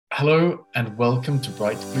Hello and welcome to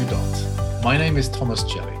Bright Blue Dot. My name is Thomas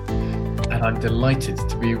Jelly and I'm delighted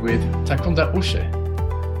to be with Takunda Ushe.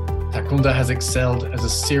 Takunda has excelled as a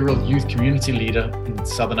serial youth community leader in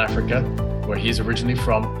Southern Africa, where he is originally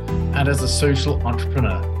from, and as a social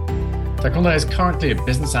entrepreneur. Takunda is currently a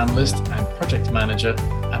business analyst and project manager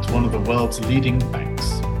at one of the world's leading banks.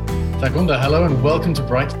 Takunda, hello and welcome to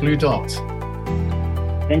Bright Blue Dot.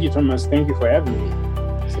 Thank you, Thomas. Thank you for having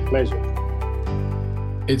me. It's a pleasure.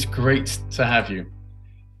 It's great to have you.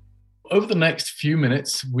 Over the next few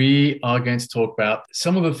minutes, we are going to talk about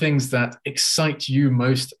some of the things that excite you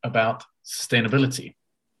most about sustainability.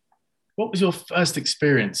 What was your first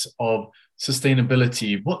experience of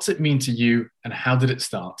sustainability? What's it mean to you and how did it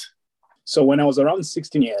start? So when I was around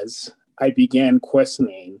 16 years, I began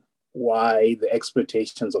questioning why the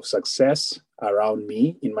expectations of success around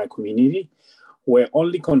me in my community were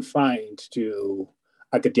only confined to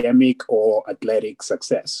academic or athletic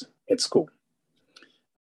success at school.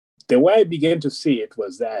 The way I began to see it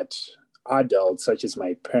was that adults, such as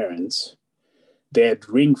my parents, they had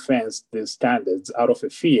ring-fenced the standards out of a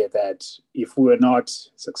fear that if we were not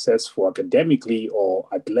successful academically or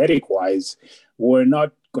athletic-wise, we were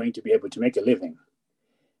not going to be able to make a living.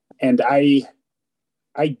 And I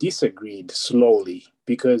disagreed slowly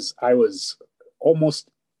because I was almost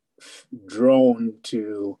drawn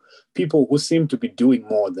to people who seemed to be doing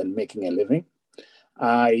more than making a living.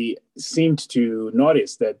 I seemed to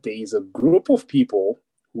notice that there is a group of people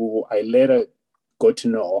who I later got to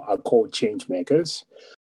know are called change makers.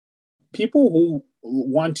 People who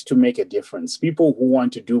want to make a difference, people who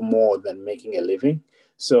want to do more than making a living.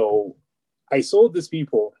 So I saw these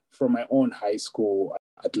people from my own high school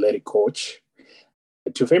athletic coach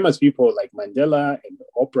to famous people like Mandela and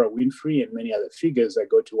Oprah Winfrey and many other figures I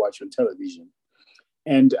got to watch on television.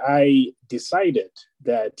 And I decided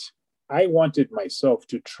that I wanted myself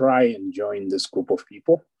to try and join this group of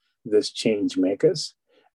people, this change makers,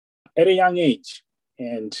 at a young age.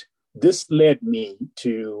 And this led me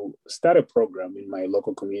to start a program in my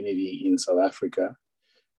local community in South Africa,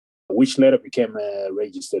 which later became a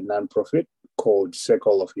registered nonprofit called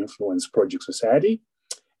Circle of Influence Project Society.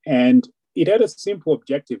 And it had a simple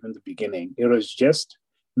objective in the beginning. It was just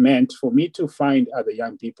meant for me to find other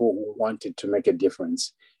young people who wanted to make a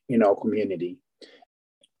difference in our community.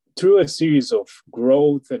 Through a series of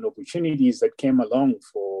growth and opportunities that came along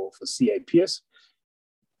for CIPS,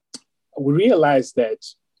 we realized that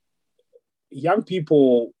young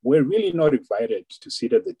people were really not invited to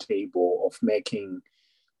sit at the table of making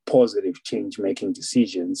positive change-making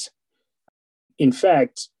decisions. In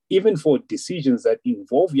fact, even for decisions that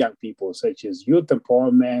involve young people, such as youth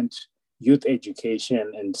empowerment, youth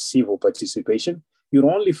education, and civil participation, you'd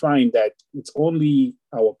only find that it's only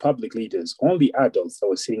our public leaders, only adults that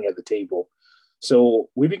were sitting at the table. So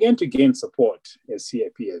we began to gain support as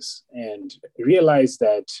CIPS and realized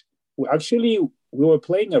that we were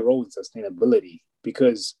playing a role in sustainability,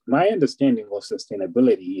 because my understanding of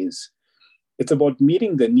sustainability is it's about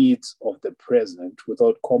meeting the needs of the present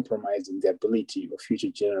without compromising the ability of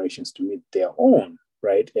future generations to meet their own,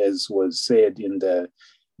 right? As was said in the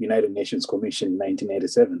United Nations Commission in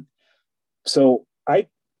 1987. So I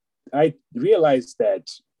realized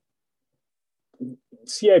that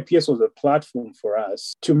CIPS was a platform for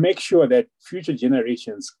us to make sure that future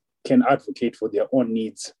generations can advocate for their own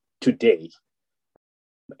needs today.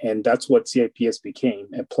 And that's what CIPS became,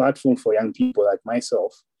 a platform for young people like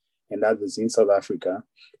myself and others in South Africa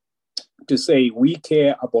to say we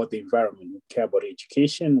care about the environment, we care about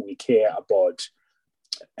education, we care about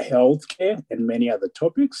healthcare and many other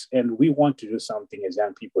topics, and we want to do something as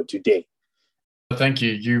young people today. Thank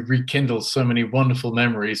you. You rekindled so many wonderful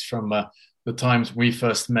memories from the times we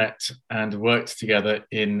first met and worked together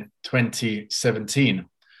in 2017.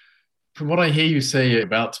 From what I hear you say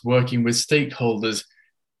about working with stakeholders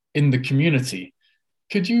in the community,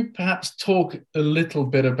 could you perhaps talk a little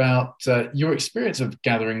bit about your experience of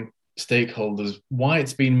gathering stakeholders, why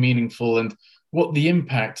it's been meaningful and what the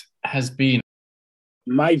impact has been?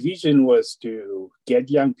 My vision was to get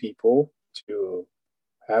young people to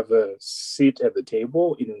have a seat at the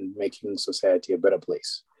table in making society a better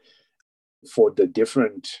place for the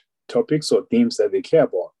different topics or themes that they care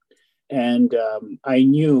about. And I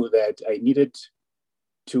knew that I needed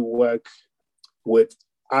to work with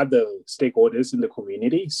other stakeholders in the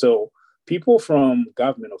community. So people from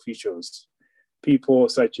government officials, people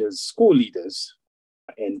such as school leaders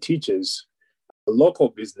and teachers, local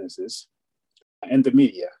businesses, and the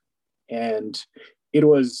media. And it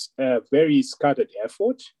was a very scattered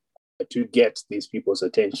effort to get these people's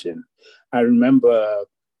attention. I remember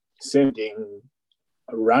sending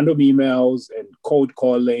random emails and cold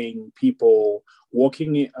calling people,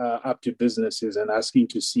 walking up to businesses and asking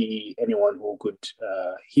to see anyone who could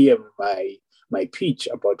hear my pitch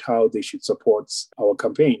about how they should support our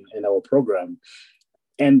campaign and our program.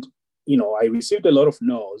 And, I received a lot of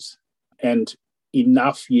no's and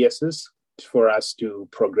enough yeses for us to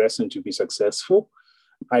progress and to be successful.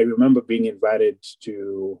 I remember being invited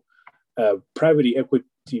to a private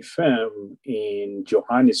equity firm in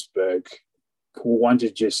Johannesburg who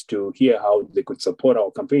wanted just to hear how they could support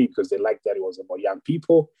our campaign because they liked that it was about young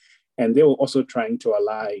people. And they were also trying to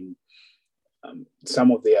align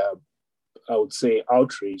some of their, I would say,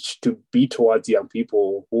 outreach to be towards young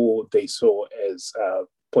people who they saw as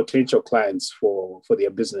potential clients for their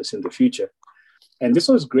business in the future. And this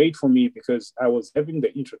was great for me because I was having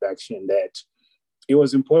the introduction that it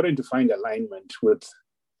was important to find alignment with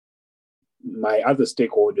my other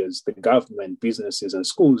stakeholders, the government, businesses, and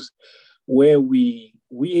schools, where we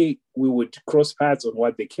would cross paths on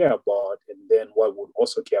what they care about and then what we would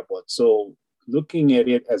also care about. So looking at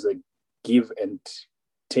it as a give and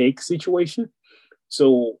take situation.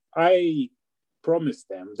 So I promised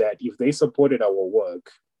them that if they supported our work,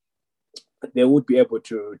 they would be able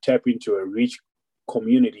to tap into a rich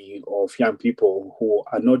community of young people who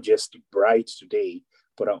are not just bright today,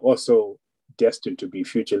 but are also destined to be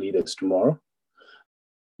future leaders tomorrow.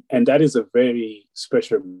 And that is a very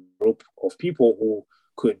special group of people who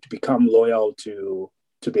could become loyal to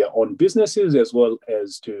their own businesses as well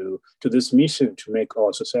as to this mission to make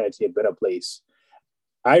our society a better place.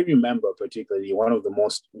 I remember particularly one of the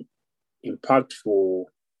most impactful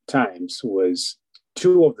times was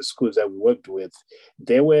two of the schools that we worked with.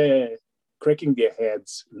 They were cracking their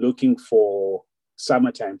heads looking for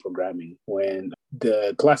summertime programming when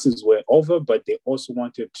the classes were over, but they also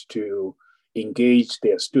wanted to engage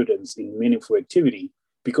their students in meaningful activity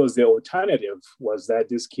because the alternative was that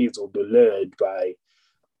these kids will be lured by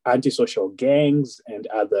antisocial gangs and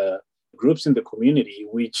other groups in the community,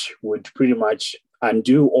 which would pretty much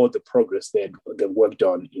undo all the progress they worked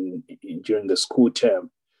on during the school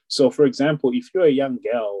term. So, for example, if you're a young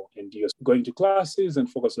girl and you're going to classes and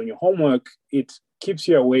focus on your homework, it keeps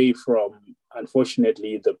you away from,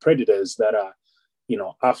 unfortunately, the predators that are,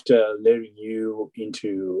 after luring you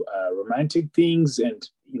into romantic things. And,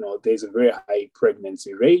 there's a very high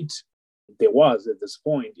pregnancy rate. There was at this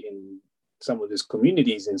point in some of these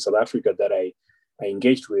communities in South Africa that I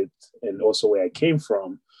engaged with and also where I came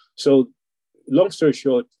from. So long story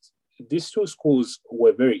short, these two schools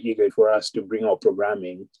were very eager for us to bring our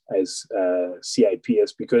programming as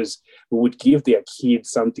CIPS because we would give their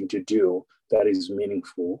kids something to do that is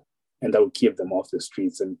meaningful and that would keep them off the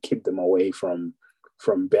streets and keep them away from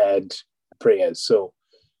bad prayers. So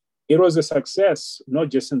it was a success, not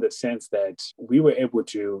just in the sense that we were able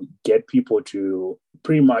to get people to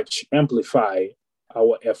pretty much amplify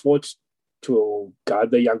our efforts to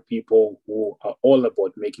gather young people who are all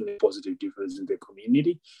about making a positive difference in the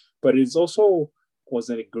community, but it also was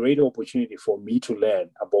a great opportunity for me to learn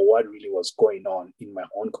about what really was going on in my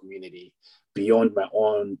own community beyond my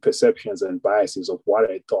own perceptions and biases of what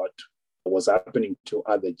I thought was happening to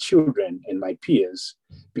other children and my peers,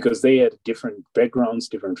 because they had different backgrounds,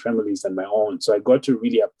 different families than my own. So I got to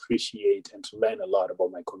really appreciate and to learn a lot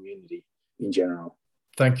about my community in general.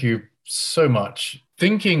 Thank you so much.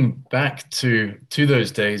 Thinking back to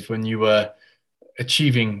those days when you were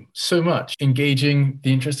achieving so much, engaging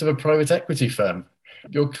the interest of a private equity firm,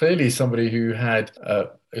 you're clearly somebody who had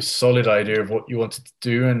a solid idea of what you wanted to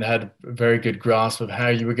do and had a very good grasp of how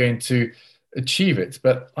you were going to achieve it.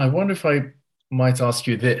 But I wonder if I might ask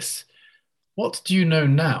you this. What do you know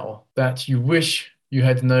now that you wish you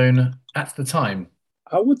had known at the time?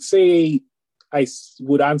 I would say I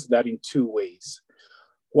would answer that in two ways.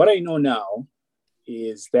 What I know now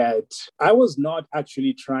is that I was not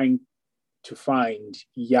actually trying to find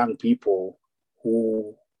young people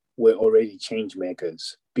who were already change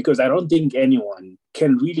makers, because I don't think anyone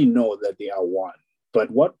can really know that they are one.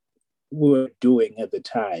 But what we were doing at the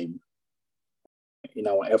time in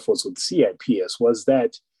our efforts with CIPS was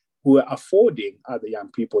that we were affording other young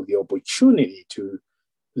people the opportunity to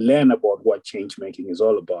learn about what change making is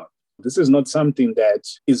all about. This is not something that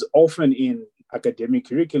is often in academic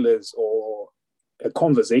curriculums or a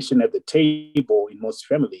conversation at the table in most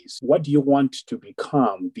families. What do you want to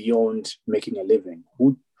become beyond making a living?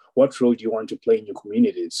 What role do you want to play in your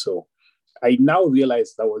communities? So I now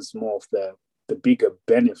realize that was more of the bigger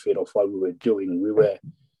benefit of what we were doing. We were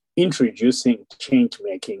introducing change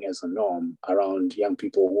making as a norm around young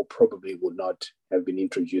people who probably would not have been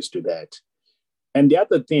introduced to that. And the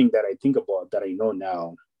other thing that I think about that I know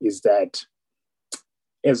now is that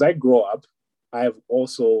as I grow up, I have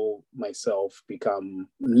also myself become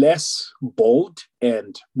less bold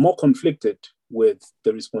and more conflicted with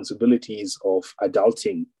the responsibilities of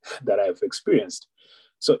adulting that I've experienced.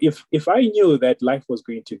 So if I knew that life was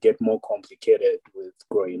going to get more complicated with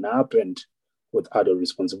growing up and with other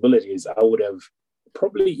responsibilities, I would have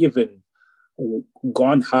probably even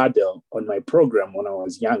gone harder on my program when I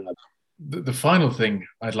was younger. The final thing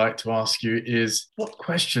I'd like to ask you is, what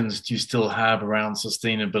questions do you still have around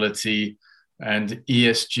sustainability and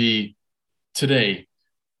ESG today?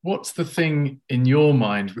 What's the thing in your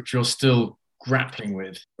mind which you're still grappling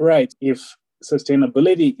with? Right. If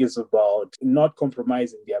sustainability is about not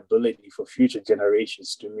compromising the ability for future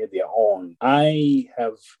generations to meet their own, I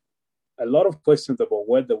have a lot of questions about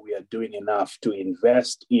whether we are doing enough to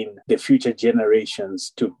invest in the future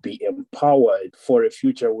generations to be empowered for a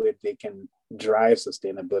future where they can drive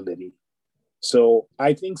sustainability. So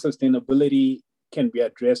I think sustainability can be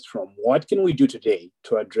addressed from what can we do today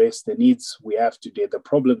to address the needs we have today, the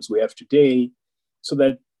problems we have today, so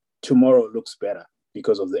that tomorrow looks better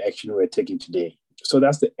because of the action we're taking today. So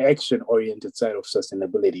that's the action-oriented side of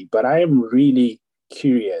sustainability. But I am really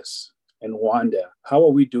curious and wonder, how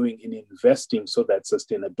are we doing in investing so that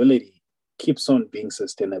sustainability keeps on being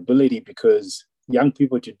sustainability? Because young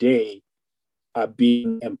people today are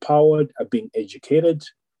being empowered, are being educated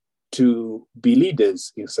to be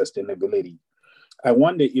leaders in sustainability. I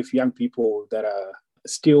wonder if young people that are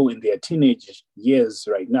still in their teenage years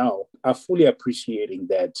right now are fully appreciating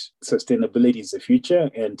that sustainability is the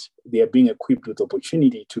future, and they are being equipped with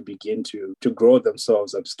opportunity to begin to grow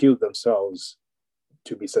themselves, upskill themselves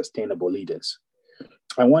to be sustainable leaders.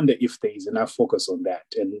 I wonder if there is enough focus on that.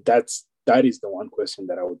 And that is the one question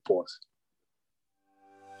that I would pose.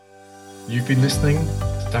 You've been listening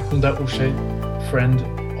to Takunda Ushe, friend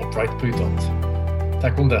of Bright Blue Dot.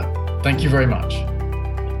 Takunda, thank you very much.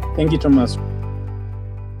 Thank you, Thomas.